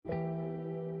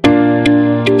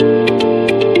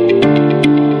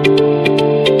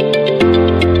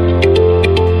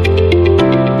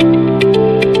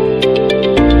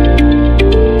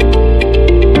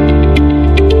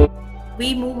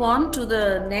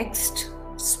next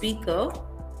speaker,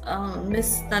 Ms.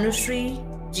 Tanushree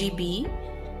GB.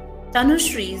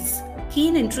 Tanushree's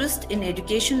keen interest in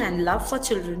education and love for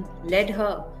children led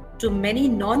her to many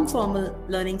non-formal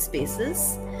learning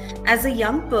spaces as a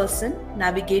young person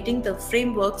navigating the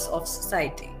frameworks of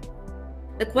society.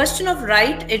 The question of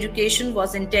right education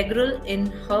was integral in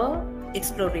her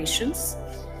explorations,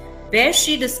 where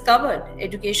she discovered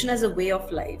education as a way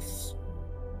of life.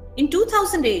 In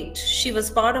 2008, she was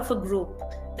part of a group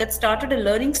that started a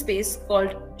learning space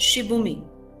called Shibumi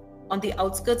on the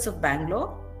outskirts of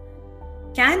Bangalore.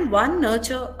 Can one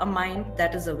nurture a mind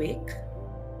that is awake?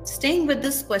 Staying with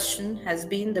this question has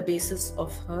been the basis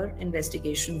of her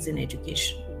investigations in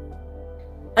education.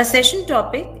 A session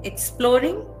topic,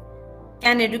 exploring,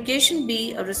 can education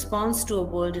be a response to a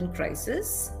world in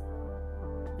crisis,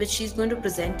 which she's going to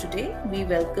present today. We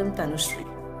welcome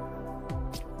Tanushree.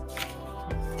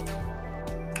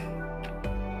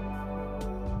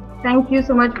 Thank you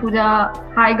so much, Pooja.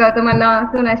 Hi, Gautam Anna.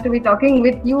 So nice to be talking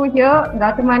with you here.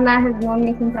 Gautam Anna has known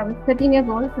me since I was 13 years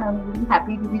old, so I'm really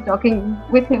happy to be talking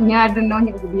with him here. I didn't know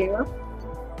he was a behavior.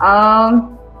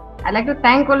 I'd like to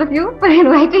thank all of you for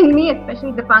inviting me,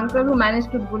 especially Dipankar, who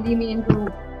managed to bully me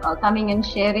into coming and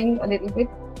sharing a little bit.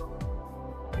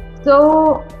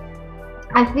 So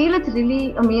I feel it's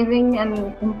really amazing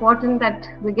and important that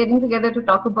we're getting together to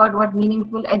talk about what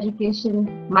meaningful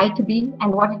education might be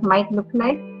and what it might look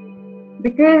like.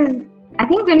 Because I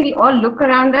think when we all look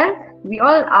around us, we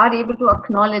all are able to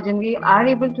acknowledge and we are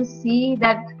able to see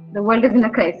that the world is in a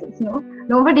crisis. No?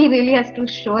 Nobody really has to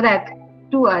show that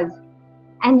to us.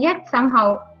 And yet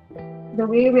somehow, the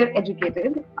way we're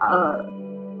educated,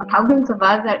 thousands of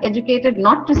us are educated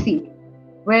not to see.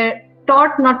 We're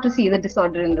taught not to see the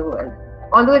disorder in the world,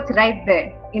 although it's right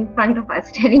there in front of us,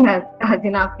 staring us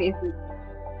in our faces.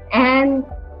 And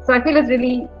so I feel it's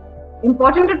really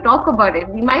important to talk about it.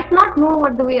 We might not know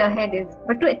what the way ahead is,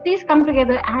 but to at least come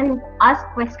together and ask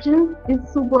questions is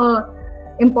super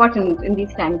important in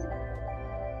these times.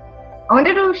 I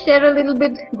wanted to share a little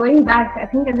bit going back. I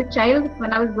think as a child,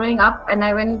 when I was growing up, and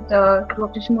I went to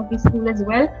Krishnamurti school as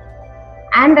well,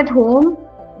 and at home,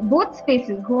 both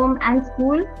spaces, home and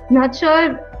school,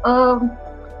 nurtured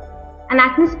an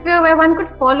atmosphere where one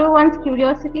could follow one's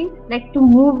curiosity, like to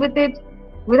move with it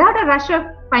without a rush of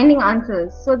finding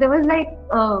answers. So there was like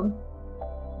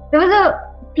there was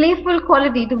a playful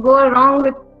quality to go along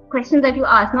with questions that you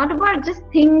ask, not about just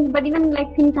things, but even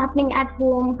like things happening at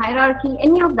home, hierarchy,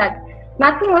 any of that.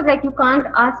 Nothing was like you can't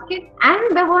ask it,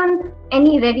 and there weren't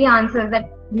any ready answers that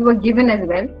you were given as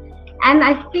well. And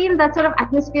I feel that sort of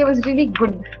atmosphere was really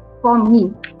good for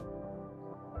me.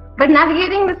 But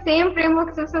navigating the same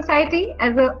frameworks of society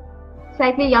as a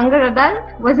slightly younger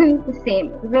adult wasn't the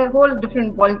same. It was a whole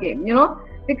different ballgame, you know,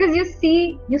 because you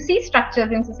see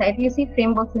structures in society, you see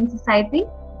frameworks in society,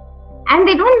 and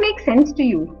they don't make sense to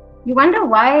you. You wonder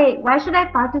why should I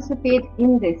participate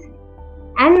in this?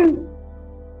 And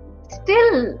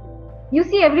still, you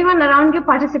see everyone around you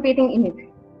participating in it.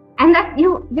 And that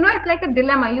you know, it's like a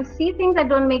dilemma. You see things that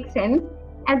don't make sense,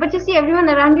 but you see everyone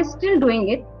around you still doing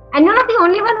it. And you're not the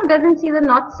only one who doesn't see the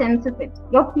not sense of it.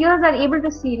 Your peers are able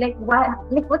to see, like, why,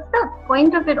 like, what's the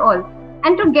point of it all?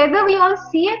 And together we all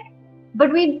see it,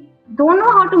 but we don't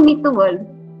know how to meet the world.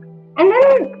 And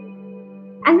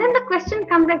then the question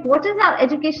comes, like, what is our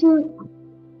education?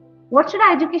 What should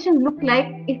our education look like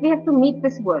if we have to meet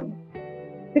this world?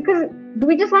 Because do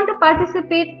we just want to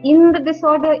participate in the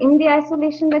disorder, in the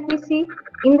isolation that we see,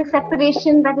 in the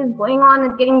separation that is going on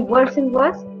and getting worse and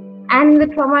worse, and the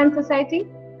trauma in society?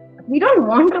 We don't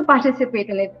want to participate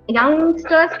in it.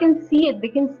 Youngsters can see it, they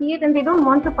can see it, and they don't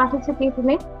want to participate in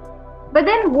it. But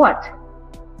then what?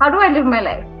 How do I live my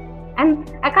life? And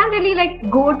I can't really like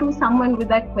go to someone with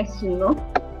that question, no?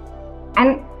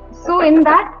 And so in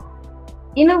that,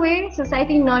 in a way,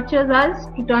 society nurtures us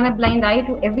to turn a blind eye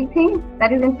to everything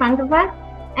that is in front of us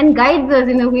and guides us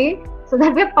in a way so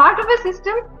that we're part of a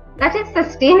system that is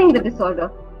sustaining the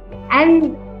disorder.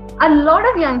 And a lot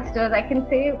of youngsters, I can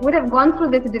say, would have gone through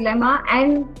this dilemma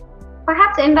and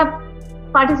perhaps end up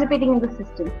participating in the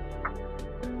system.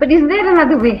 But is there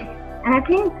another way? And I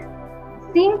think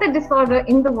seeing the disorder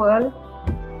in the world,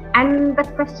 and the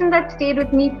question that stayed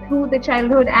with me through the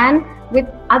childhood and with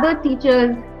other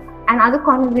teachers and other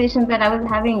conversations that I was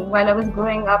having while I was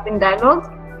growing up in dialogues,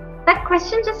 that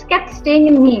question just kept staying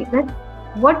in me, that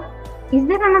what is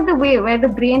there another way where the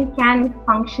brain can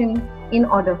function in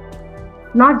order,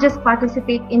 not just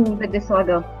participate in the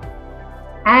disorder?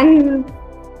 And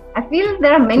I feel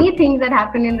there are many things that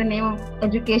happen in the name of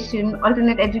education,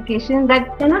 alternate education,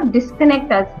 that cannot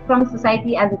disconnect us from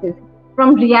society as it is,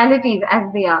 from realities as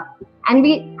they are. And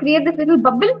we create this little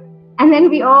bubble, and then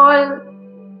we all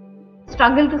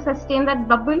struggle to sustain that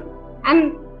bubble.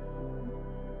 And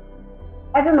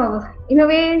I don't know, in a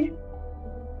way,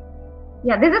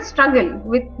 yeah, there's a struggle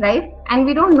with life, and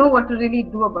we don't know what to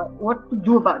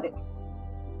do about it.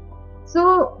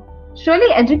 So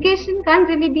surely education can't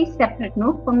really be separate,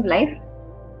 no, from life.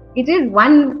 It is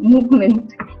one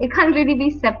movement. It can't really be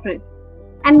separate.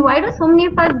 And why do so many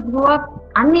of us grow up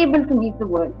unable to meet the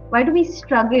world? Why do we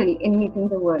struggle in meeting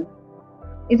the world?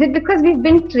 Is it because we've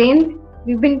been trained?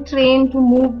 We've been trained to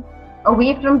move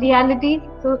away from reality.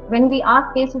 So when we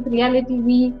are faced with reality,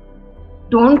 we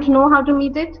don't know how to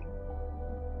meet it?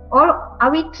 Or are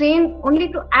we trained only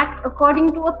to act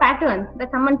according to a pattern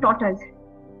that someone taught us?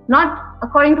 Not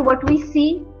according to what we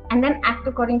see and then act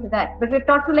according to that. But we're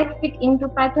taught to fit into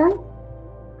patterns.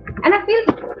 And I feel,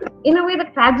 in a way, the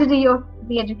tragedy of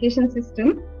the education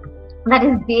system that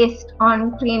is based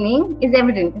on training is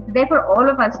evident. It's there for all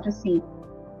of us to see.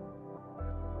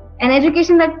 An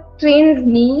education that trains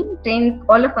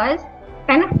all of us,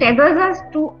 kind of tethers us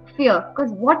to fear.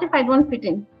 Because what if I don't fit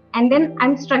in? And then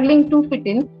I'm struggling to fit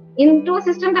in into a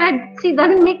system that I see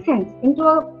doesn't make sense, into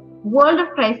a world of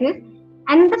crisis.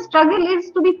 And the struggle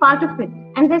is to be part of it.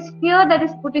 And there's fear that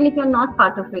is put in if you're not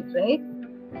part of it, right?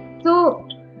 So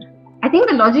I think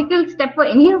the logical step for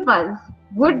any of us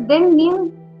would then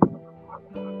mean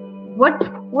what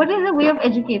is a way of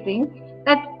educating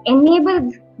that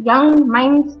enables young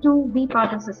minds to be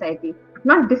part of society,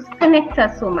 not disconnects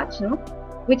us so much,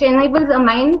 which enables a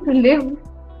mind to live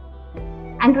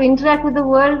and to interact with the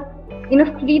world in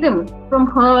a freedom from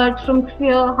hurt, from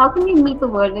fear. How can we meet the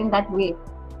world in that way?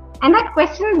 And that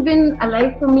question has been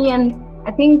alive for me, and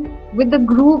I think with the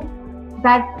group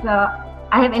that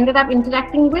I have ended up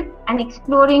interacting with and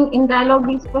exploring in dialogue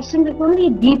these questions, it's only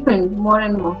deepened more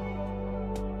and more.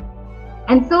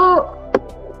 And so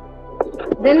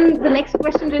then the next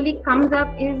question really comes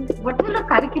up is, what will the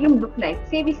curriculum look like?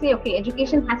 Say we say, okay,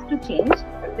 education has to change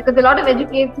because a lot of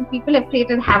educated people have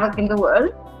created havoc in the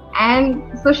world.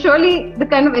 And so surely the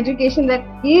kind of education that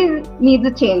needs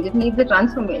a change, it needs a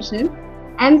transformation.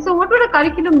 And so what would a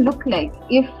curriculum look like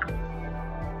if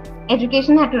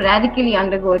education had to radically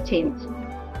undergo a change?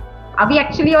 Are we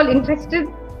actually all interested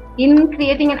in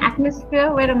creating an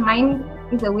atmosphere where a mind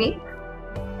is awake,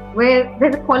 where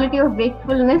there's a quality of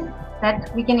wakefulness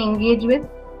that we can engage with?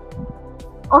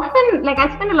 Often,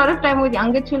 I spend a lot of time with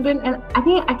younger children, and I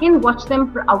think I can watch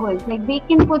them for hours. They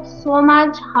can put so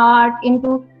much heart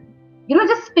into,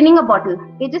 just spinning a bottle.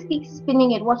 They just keep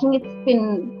spinning it, watching it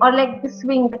spin, or the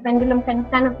swing, the pendulum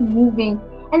kind of moving.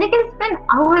 And they can spend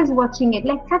hours watching it,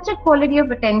 such a quality of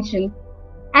attention.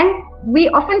 And we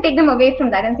often take them away from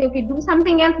that and say, okay, do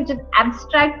something else which is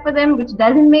abstract for them, which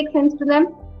doesn't make sense to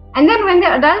them. And then when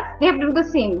they're adults, they have to do the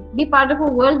same, be part of a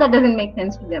world that doesn't make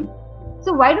sense to them.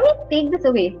 So why do we take this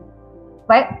away?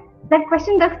 Why? That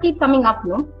question does keep coming up,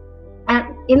 no?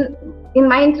 And in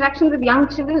my interactions with young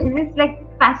children, it is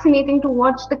fascinating to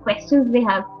watch the questions they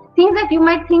have. Things that you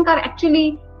might think are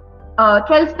actually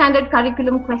 12th standard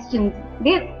curriculum questions.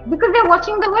 Because they're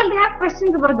watching the world, they have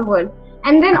questions about the world.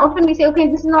 And then often we say, okay,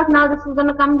 this is not now, this is going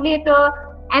to come later.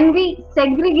 And we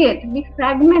segregate, we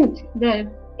fragment their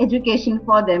education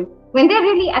for them when they're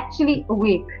really actually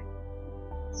awake.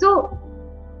 So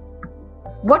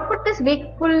what would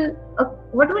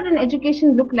an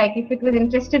education look like if it was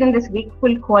interested in this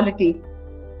wakeful quality?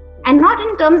 And not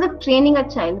in terms of training a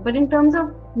child, but in terms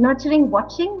of nurturing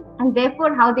watching, and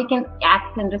therefore how they can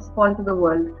act and respond to the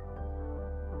world.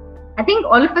 I think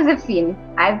all of us have seen.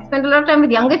 I've spent a lot of time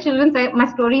with younger children, so my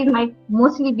stories might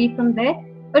mostly be from there.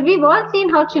 But we've all seen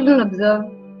how children observe,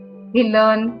 they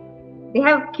learn, they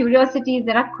have curiosities,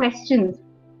 there are questions.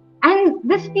 And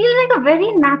this feels like a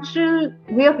very natural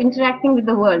way of interacting with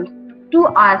the world, to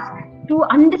ask, to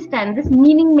understand, this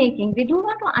meaning making. They do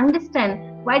want to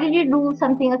understand, why did you do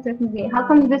something a certain way? How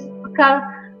come this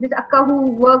akka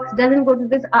who works doesn't go to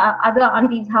this other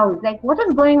auntie's house? What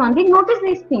is going on? They notice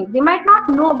these things. They might not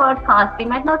know about caste. They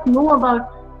might not know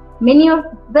about many of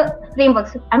the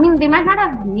frameworks. They might not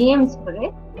have names for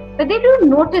it, but they do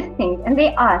notice things and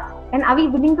they ask. And are we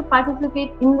willing to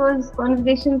participate in those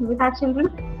conversations with our children?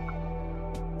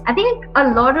 I think a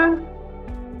lot of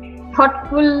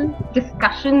thoughtful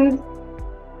discussions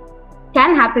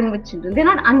can happen with children. They're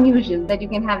not unusual that you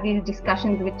can have these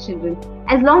discussions with children,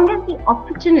 as long as the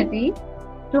opportunity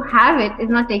to have it is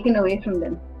not taken away from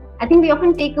them. I think we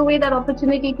often take away that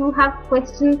opportunity to have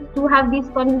questions, to have these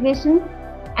conversations,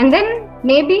 and then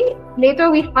maybe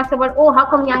later we fuss about, how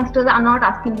come youngsters are not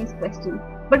asking these questions?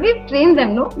 But we've trained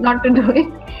them, not to do it.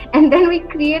 And then we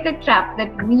create a trap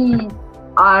that we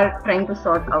are trying to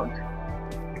sort out.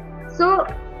 So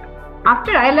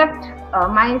after I left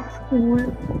my school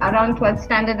around 12th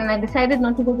standard, and I decided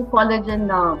not to go to college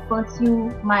and pursue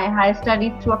my higher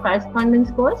studies through a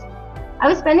correspondence course, I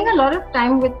was spending a lot of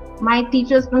time with my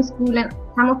teachers from school and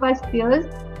some of our peers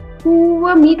who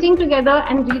were meeting together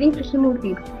and reading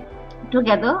Krishnamurti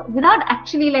together without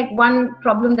actually like one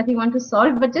problem that we want to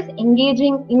solve, but just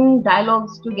engaging in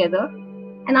dialogues together.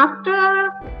 And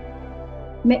after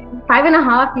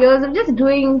 5.5 years of just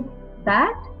doing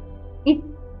that,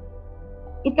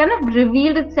 it kind of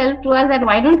revealed itself to us that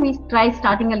why don't we try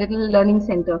starting a little learning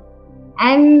center.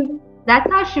 And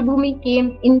that's how Shribhumi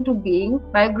came into being,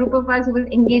 by a group of us who was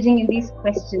engaging in these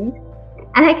questions.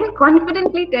 And I can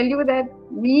confidently tell you that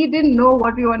we didn't know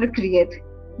what we want to create,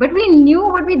 but we knew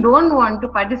what we don't want to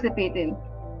participate in.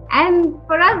 And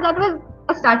for us, that was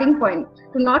a starting point,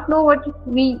 to not know what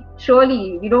we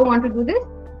don't want to do this,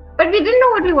 but we didn't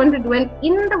know what we want to do. And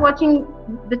in the watching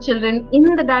the children,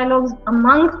 in the dialogues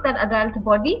amongst that adult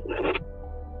body,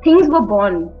 things were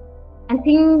born and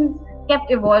things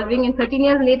kept evolving. And 13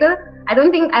 years later, I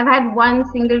don't think I've had one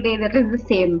single day that is the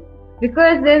same,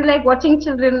 because there's like watching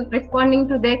children responding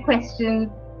to their questions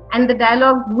and the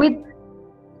dialogue with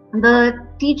the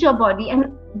teacher body,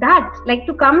 and that like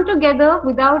to come together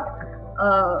without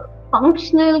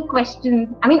functional questions.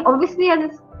 I mean, obviously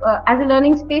as a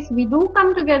learning space, we do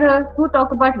come together to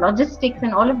talk about logistics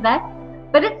and all of that,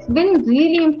 but it's been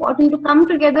really important to come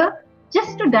together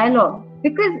just to dialogue,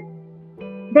 because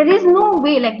there is no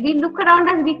way, like we look around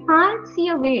us, we can't see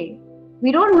a way.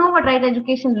 We don't know what right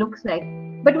education looks like,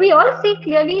 but we all see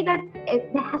clearly that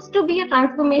there has to be a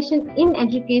transformation in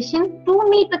education to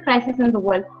meet the crisis in the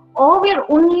world, or we are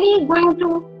only going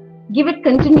to give it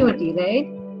continuity,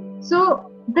 right?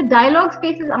 So the dialogue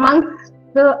spaces amongst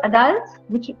the adults,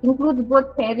 which includes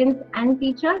both parents and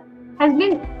teachers, has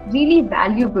been really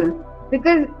valuable,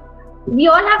 because we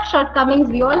all have shortcomings,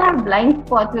 we all have blind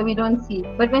spots where we don't see.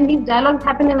 But when these dialogues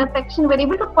happen in affection, we're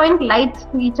able to point lights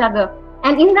to each other,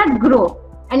 and in that grow,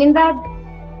 and in that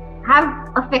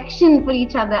have affection for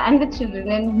each other and the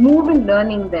children, and move in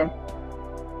learning them.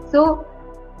 So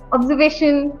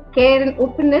observation, care, and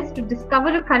openness to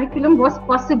discover a curriculum was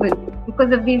possible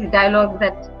because of these dialogues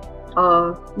that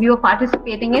we were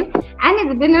participating in. And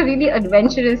it's been a really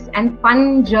adventurous and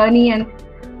fun journey, and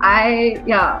I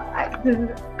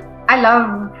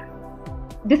love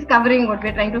discovering what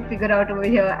we're trying to figure out over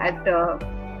here at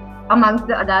amongst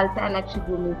the adults and at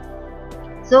Shribhumi.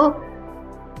 So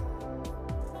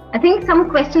I think some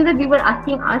questions that we were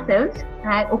asking ourselves, and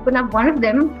I open up one of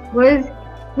them, was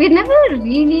we'd never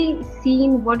really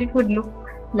seen what it would look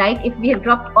like if we had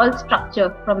dropped all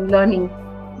structure from learning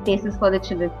spaces for the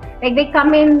children. Like they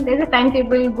come in, there's a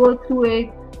timetable, go through it,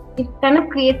 it kind of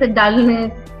creates a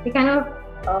dullness, they kind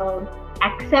of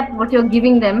accept what you're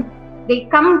giving them. They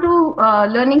come to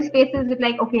learning spaces with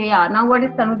like, okay, yeah, now what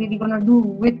is Tanu Didi going to do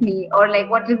with me? Or like,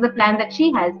 what is the plan that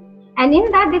she has? And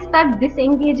in that, they start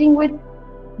disengaging with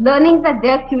learnings that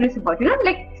they're curious about. You know,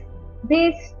 like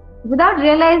they, without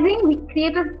realizing, we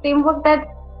create a framework that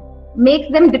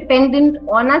makes them dependent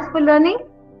on us for learning.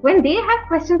 When they have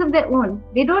questions of their own,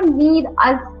 they don't need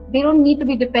us, they don't need to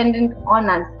be dependent on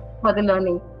us for the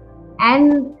learning.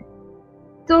 And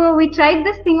so we tried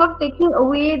this thing of taking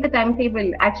away the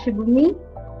timetable at Shribhumi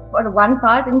for one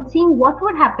part and seeing what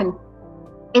would happen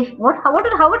if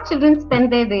how would children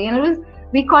spend their day. And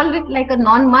we called it like a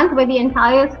non-month where the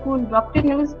entire school dropped it,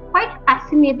 and it was quite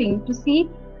fascinating to see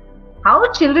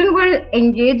how children were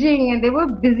engaging and they were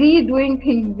busy doing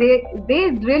things.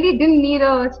 They really didn't need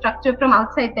a structure from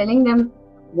outside telling them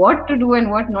what to do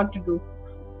and what not to do.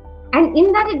 And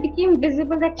in that, it became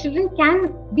visible that children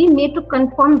can be made to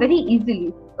conform very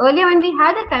easily. Earlier, when we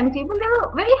had a timetable, they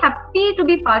were very happy to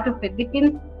be part of it.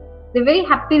 They're very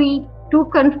happy to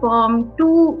conform,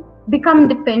 to become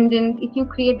dependent if you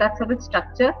create that sort of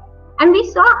structure. And we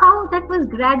saw how that was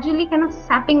gradually kind of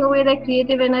sapping away their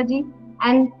creative energy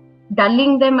and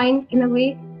dulling their mind in a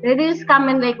way. They just come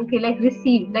and like, okay, like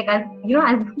receive, like as you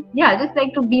know, just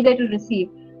like to be there to receive.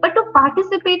 But to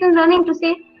participate in learning, to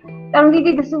say,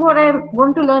 Didi, this is what I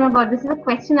want to learn about, this is a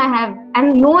question I have,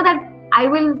 and know that I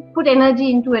will put energy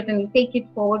into it and take it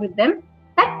forward with them,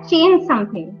 that changed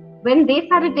something. When they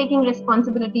started taking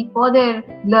responsibility for their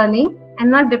learning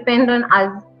and not depend on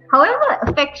us, however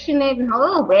affectionate and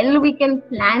however well we can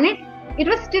plan it, it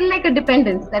was still like a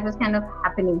dependence that was kind of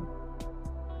happening.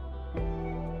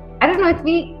 I don't know if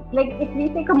we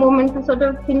take a moment to sort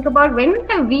of think about when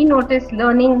have we noticed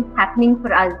learning happening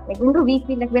for us? Like when do we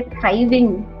feel like we're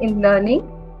thriving in learning?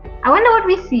 I wonder what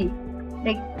we see.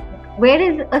 Like where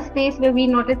is a space where we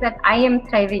notice that I am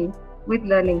thriving with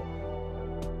learning?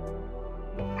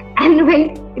 And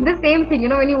when the same thing,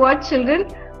 when you watch children,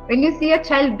 when you see a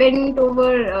child bent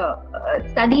over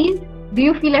studies, do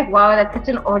you feel like, wow, that's such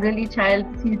an orderly child,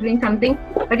 he's doing something?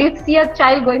 But you see a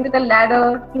child going to the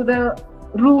ladder to the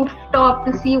rooftop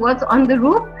to see what's on the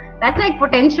roof, that's like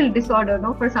potential disorder,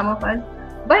 no, for some of us.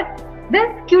 But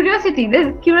there's curiosity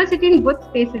in both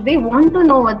spaces. They want to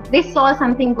know what they saw,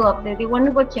 something go up there, they want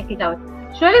to go check it out.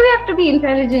 Surely we have to be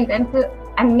intelligent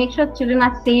and make sure children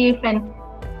are safe,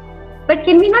 but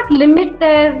can we not limit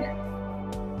their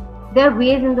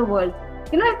ways in the world?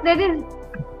 If there is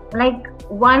like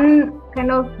one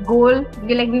kind of goal,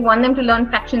 we want them to learn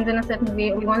fractions in a certain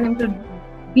way, we want them to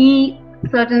be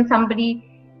certain somebody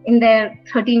in their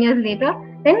 13 years later,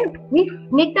 then we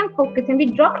make them focus and we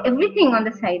drop everything on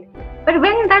the side. But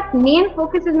when that main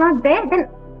focus is not there, then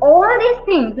all these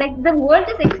things, like the world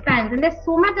just expands and there's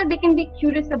so much that they can be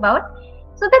curious about.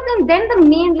 So that then the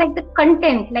main, like the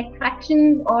content, like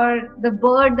fractions or the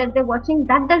bird that they're watching,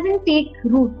 that doesn't take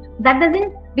root. That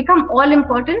doesn't become all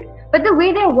important. But the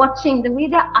way they're watching, the way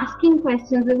they're asking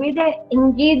questions, the way they're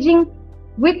engaging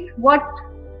with what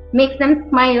makes them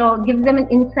smile or gives them an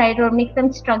insight or makes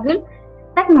them struggle,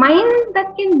 that mind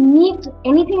that can meet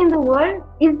anything in the world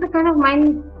is the kind of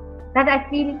mind that I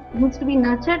feel needs to be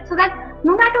nurtured, so that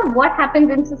no matter what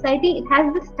happens in society, it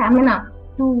has the stamina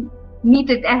to meet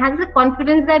it and has the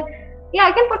confidence that, yeah,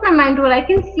 I can put my mind to it, I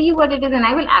can see what it is and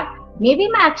I will act. Maybe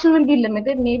my action will be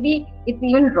limited, maybe it's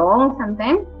even wrong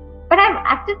sometimes, but I've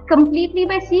acted completely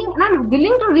by seeing, and I'm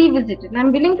willing to revisit it, and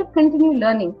I'm willing to continue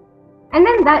learning. And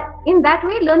then in that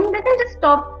way, learning doesn't just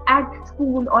stop at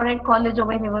school or at college or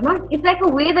wherever. No, it's like a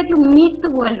way that you meet the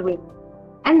world with.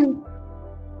 And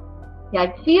yeah,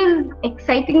 it feels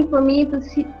exciting for me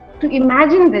to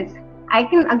imagine this. I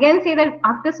can again say that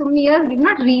after so many years, we've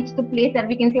not reached the place that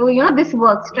we can say, oh, this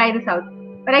works, try this out.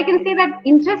 But I can say that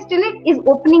interest in it is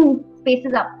opening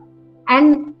spaces up.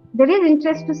 And there is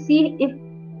interest to see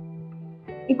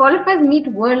if all of us meet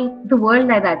the world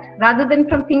like that, rather than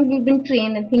from things we've been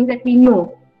trained and things that we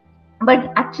know, but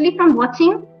actually from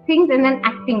watching things and then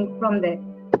acting from there.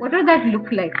 What does that look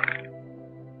like?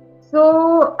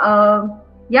 So,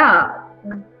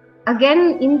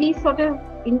 again, in these sort of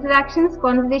interactions,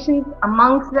 conversations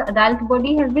amongst the adult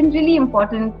body has been really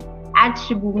important at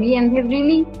Shubhumi, and have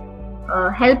really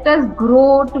helped us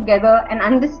grow together and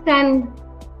understand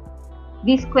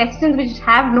these questions which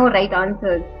have no right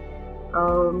answers.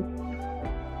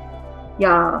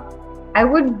 I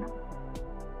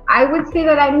would say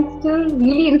that I'm still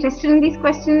really interested in these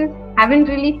questions, haven't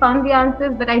really found the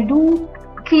answers, but I do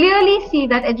clearly see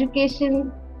that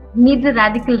education needs a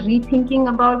radical rethinking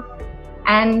about,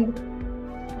 and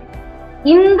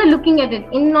in the looking at it,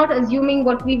 in not assuming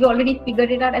what we've already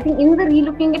figured it out, I think in the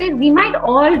re-looking at it, we might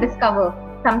all discover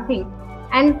something.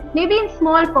 And maybe in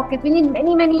small pockets, we need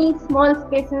many, many small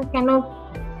spaces, kind of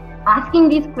asking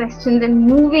these questions and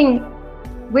moving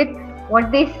with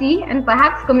what they see, and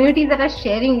perhaps communities that are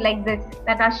sharing like this,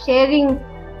 that are sharing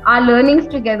our learnings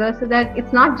together, so that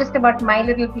it's not just about my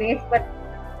little place, but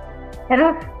kind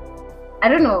of, I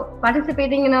don't know,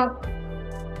 participating in a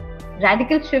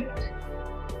radical shift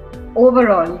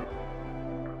overall.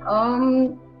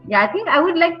 I think I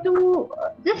would like to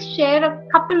just share a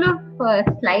couple of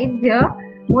slides here,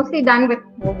 mostly done with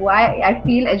why I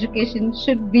feel education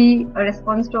should be a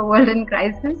response to a world in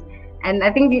crisis, and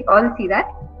I think we all see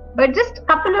that. But just a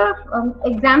couple of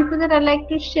examples that I'd like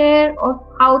to share of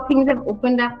how things have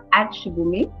opened up at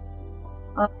Shubhumi.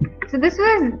 So this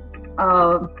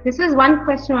was one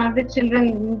question one of the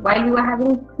children while we were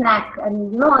having snack,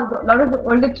 and a lot of the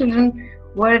older children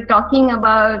were talking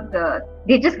about.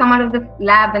 They just come out of the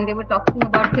lab and they were talking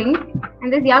about things.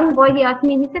 And this young boy, he asked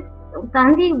me, he said,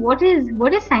 "Gandhi, what is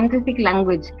scientific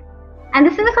language?" And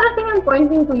this is the sort of thing I'm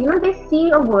pointing to. They see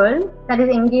a world that is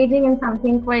engaging in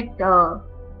something quite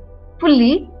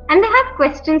fully, and they have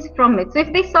questions from it. So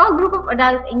if they saw a group of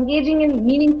adults engaging in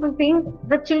meaningful things,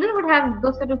 the children would have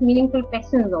those sort of meaningful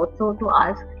questions also to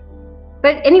ask.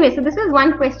 But anyway, so this was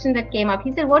one question that came up.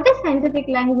 He said, "What is scientific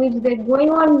language?" They're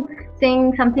going on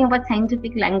saying something about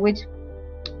scientific language.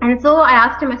 And so I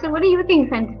asked him, I said, "What do you think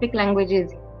scientific language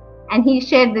is?" And he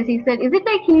shared this. He said, "Is it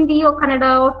like Hindi or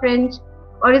Kannada or French?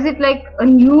 Or is it like a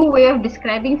new way of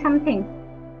describing something?"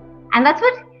 And that's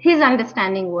what his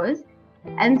understanding was.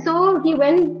 And so he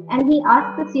went and he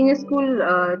asked the senior school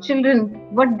children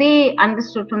what they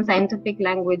understood from scientific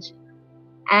language.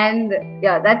 And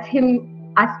that's him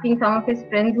asking some of his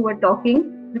friends who were talking,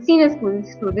 the senior school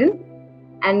students.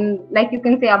 And like you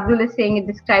can say, Abdul is saying it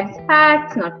describes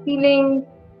facts, not feelings.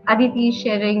 Aditi is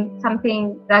sharing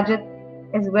something, Rajat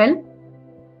as well.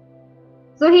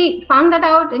 So he found that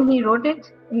out and he wrote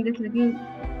it in this little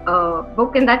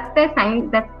book, and that's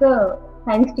the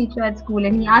science teacher at school,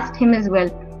 and he asked him as well.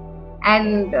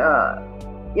 And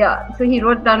so he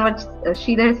wrote down what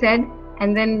Sridhar said,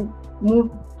 and then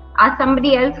asked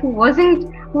somebody else who was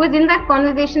in that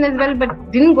conversation as well,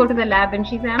 but didn't go to the lab, and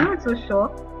she said, I'm not so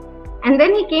sure. And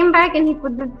then he came back and he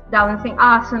put this down, saying,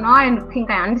 so now I think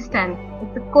I understand.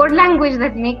 It's the code language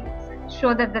that makes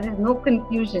sure that there is no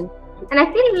confusion. And I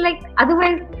feel like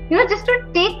otherwise, just to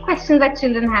take questions that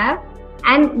children have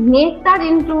and make that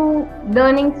into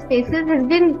learning spaces has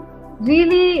been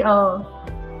really,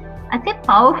 I'd say,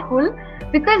 powerful,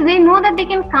 because they know that they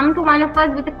can come to one of us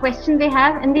with a question they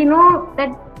have, and they know that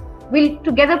we'll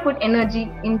together put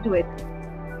energy into it.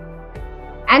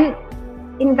 And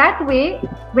in that way,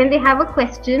 when they have a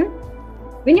question,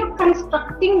 when you're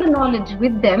constructing the knowledge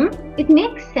with them, it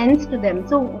makes sense to them.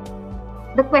 So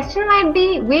the question might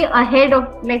be way ahead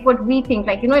of like what we think,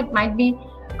 like, it might be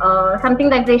something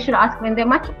that they should ask when they're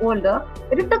much older.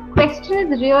 But if the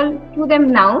question is real to them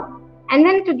now, and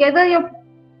then together you're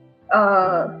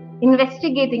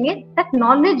investigating it, that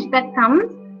knowledge that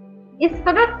comes is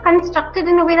sort of constructed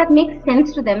in a way that makes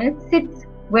sense to them and it sits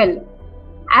well,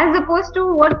 as opposed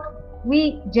to what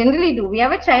we generally do. We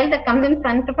have a child that comes in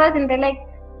front of us, and they're like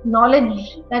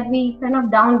knowledge that we kind of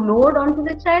download onto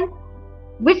the child,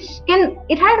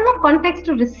 it has no context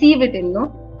to receive it in,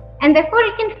 and therefore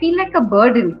it can feel like a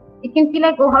burden. It can feel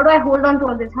like, how do I hold on to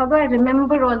all this? How do I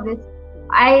remember all this?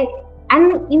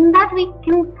 And in that we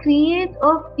can create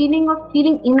a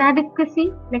feeling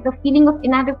inadequacy, like a feeling of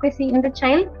inadequacy in the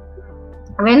child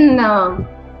when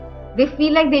they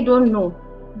feel like they don't know.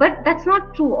 But that's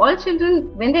not true. All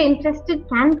children, when they're interested,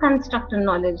 can construct a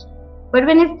knowledge. But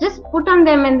when it's just put on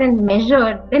them and then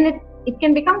measured, then it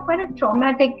can become quite a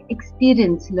traumatic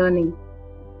experience, learning.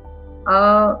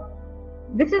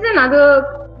 This is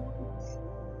another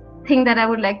thing that I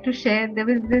would like to share. There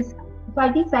was this, so I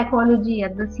teach psychology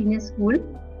at the senior school,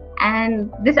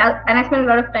 and I spent a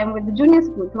lot of time with the junior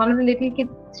school. So one of the little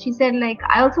kids, she said, like,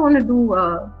 I also want to do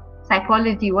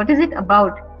psychology. What is it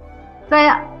about? So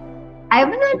I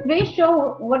was not very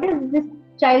sure what is this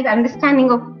child's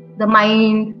understanding of the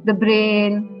mind, the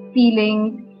brain,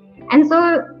 feelings. And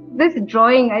so this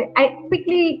drawing, I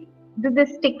quickly did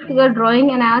this stick figure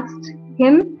drawing and asked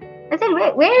him, I said,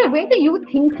 where do you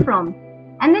think from?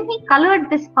 And then he colored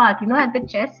this part, at the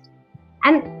chest.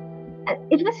 And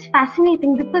it was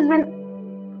fascinating, because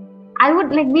when I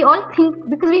would, like, we all think,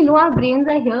 because we know our brains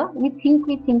are here, we think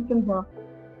from here.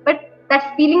 But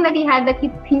that feeling that he had, that he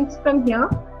thinks from here,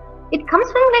 it comes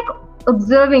from like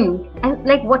observing and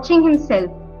like watching himself.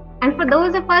 And for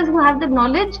those of us who have the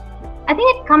knowledge, I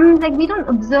think it comes like we don't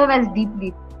observe as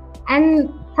deeply.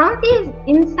 And some of these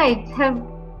insights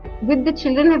with the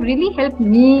children have really helped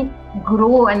me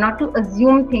grow and not to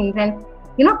assume things, and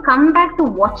come back to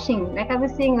watching, like I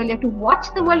was saying earlier, to watch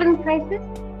the world in crisis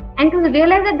and to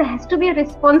realize that there has to be a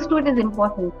response to it is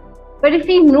important. But if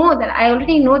we know that I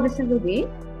already know this is the way,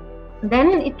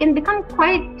 then it can become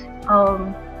quite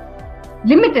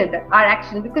limited, our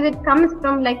action, because it comes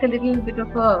from like a little bit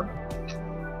of a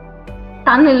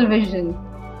tunnel vision.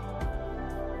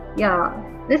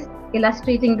 Just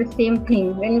illustrating the same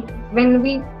thing, when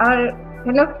we are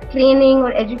kind of training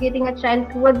or educating a child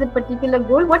towards a particular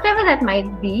goal, whatever that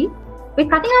might be, we're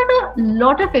cutting out a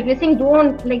lot of it. We're saying,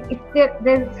 don't, like, if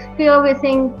there's fear, we're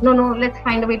saying, no, let's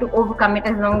find a way to overcome it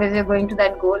as long as you're going to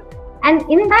that goal. And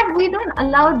in that, we don't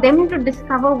allow them to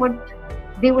discover what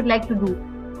they would like to do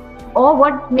or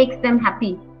what makes them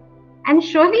happy. And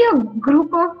surely a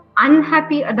group of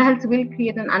unhappy adults will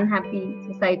create an unhappy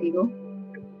society,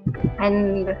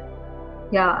 And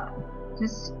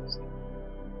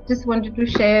just wanted to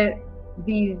share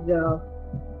these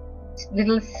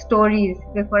little stories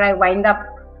before I wind up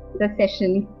the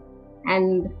session,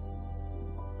 and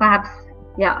perhaps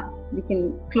we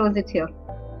can close it here.